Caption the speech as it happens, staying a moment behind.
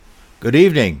Good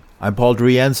evening. I'm Paul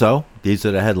DeRienzo. These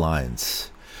are the headlines.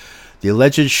 The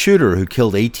alleged shooter who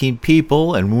killed 18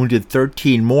 people and wounded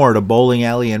 13 more at a bowling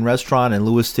alley and restaurant in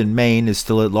Lewiston, Maine, is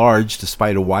still at large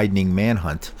despite a widening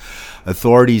manhunt.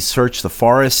 Authorities searched the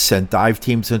forests, sent dive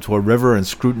teams into a river, and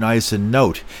scrutinized a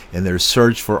note in their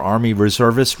search for Army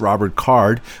reservist Robert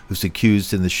Card, who's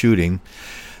accused in the shooting.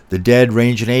 The dead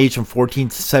range in age from 14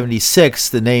 to 76.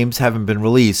 The names haven't been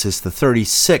released. It's the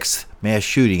 36th mass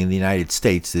shooting in the United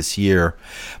States this year.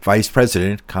 Vice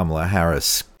President Kamala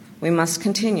Harris. We must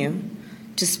continue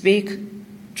to speak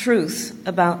truth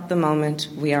about the moment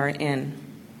we are in.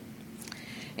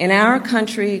 In our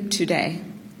country today,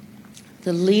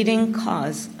 the leading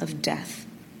cause of death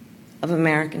of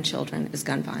American children is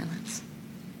gun violence.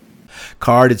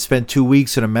 Card had spent 2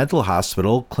 weeks in a mental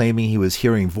hospital, claiming he was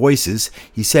hearing voices.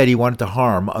 He said he wanted to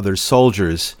harm other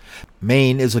soldiers.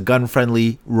 Maine is a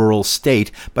gun-friendly rural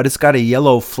state, but it's got a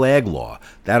yellow flag law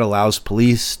that allows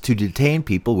police to detain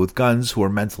people with guns who are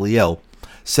mentally ill.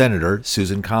 Senator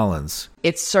Susan Collins.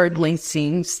 It certainly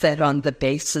seems that on the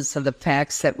basis of the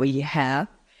facts that we have,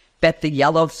 that the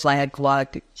yellow flag law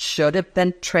should have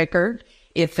been triggered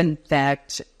if, in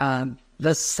fact,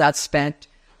 the suspect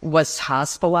was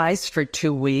hospitalized for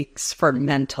 2 weeks for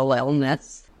mental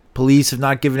illness. Police have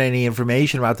not given any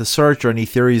information about the search or any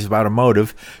theories about a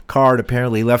motive. Card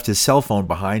apparently left his cell phone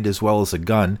behind as well as a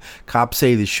gun. Cops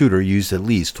say the shooter used at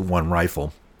least one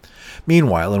rifle.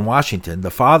 Meanwhile, in Washington, the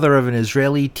father of an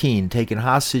Israeli teen taken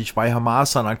hostage by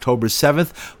Hamas on October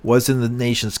 7th was in the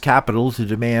nation's capital to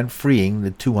demand freeing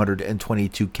the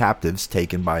 222 captives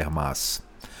taken by Hamas.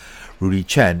 Rudy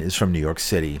Chen is from New York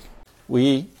City.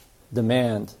 We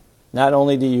demand not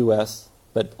only the U.S.,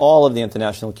 but all of the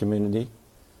international community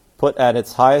put at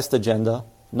its highest agenda,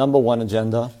 number one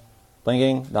agenda,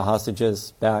 bringing the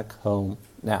hostages back home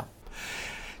now.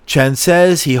 Chen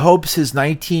says he hopes his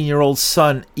 19-year-old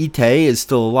son, Ite, is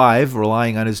still alive,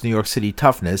 relying on his New York City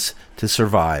toughness to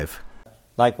survive.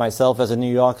 Like myself as a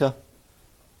New Yorker,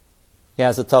 he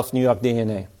has a tough New York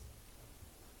DNA.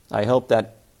 I hope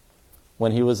that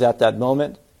when he was at that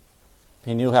moment,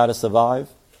 he knew how to survive,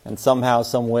 and somehow,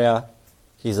 somewhere,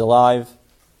 he's alive,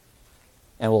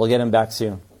 and we'll get him back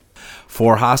soon.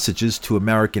 4 hostages, 2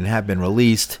 American, have been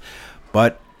released,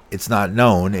 but it's not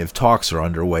known if talks are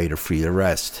underway to free the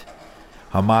rest.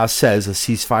 Hamas says a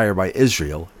ceasefire by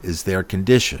Israel is their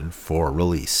condition for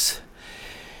release.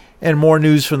 And more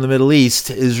news from the Middle East.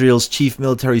 Israel's chief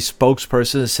military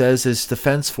spokesperson says its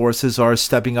defense forces are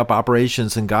stepping up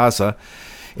operations in Gaza.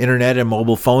 Internet and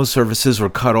mobile phone services were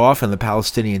cut off in the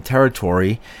Palestinian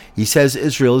territory. He says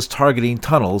Israel is targeting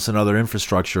tunnels and other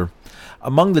infrastructure.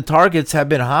 Among the targets have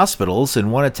been hospitals. In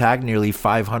one attack, nearly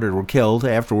 500 were killed.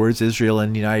 Afterwards, Israel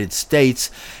and the United States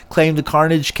claimed the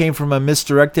carnage came from a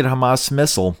misdirected Hamas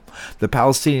missile. The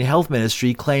Palestinian Health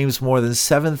Ministry claims more than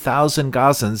 7,000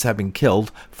 Gazans have been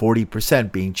killed,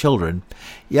 40% being children.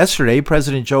 Yesterday,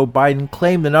 President Joe Biden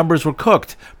claimed the numbers were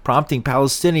cooked, prompting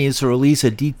Palestinians to release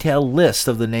a detailed list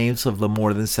of the names of the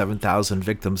more than 7,000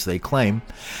 victims they claim.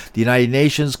 The United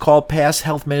Nations called past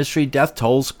health ministry death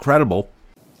tolls credible.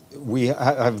 We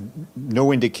have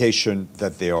no indication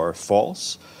that they are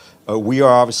false. We are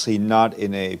obviously not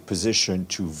in a position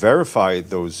to verify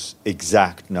those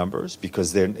exact numbers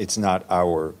because it's not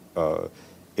our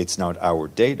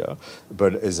data.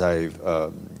 But as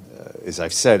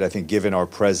I've said, I think given our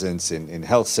presence in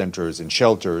health centers and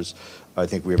shelters, I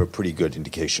think we have a pretty good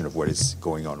indication of what is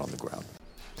going on the ground.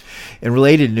 In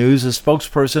related news, a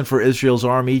spokesperson for Israel's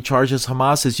army charges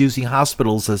Hamas as using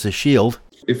hospitals as a shield.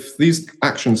 If these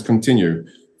actions continue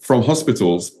from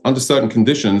hospitals under certain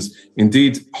conditions,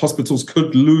 indeed, hospitals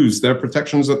could lose their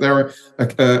protections that they're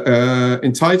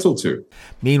entitled to.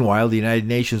 Meanwhile, the United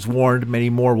Nations warned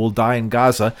many more will die in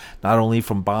Gaza, not only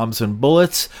from bombs and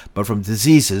bullets, but from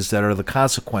diseases that are the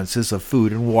consequences of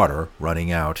food and water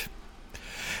running out.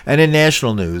 And in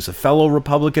national news, a fellow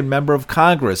Republican member of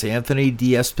Congress, Anthony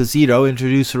D'Esposito,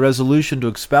 introduced a resolution to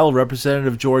expel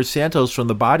Representative George Santos from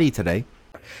the body today.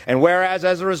 And whereas,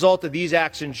 as a result of these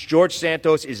actions, George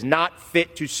Santos is not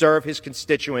fit to serve his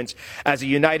constituents as a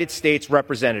United States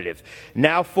representative.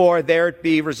 Now, there it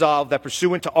be resolved that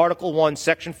pursuant to Article 1,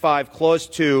 Section 5, Clause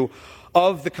 2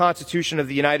 of the Constitution of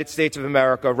the United States of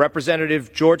America,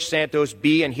 Representative George Santos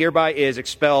be and hereby is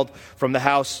expelled from the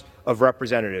House of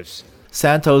Representatives.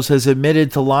 Santos has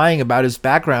admitted to lying about his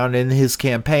background in his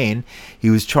campaign. He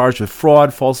was charged with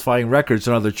fraud, falsifying records,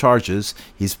 and other charges.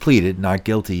 He's pleaded not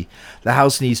guilty. The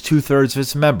House needs 2/3 of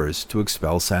its members to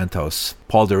expel Santos.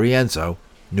 Paul DeRienzo,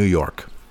 New York.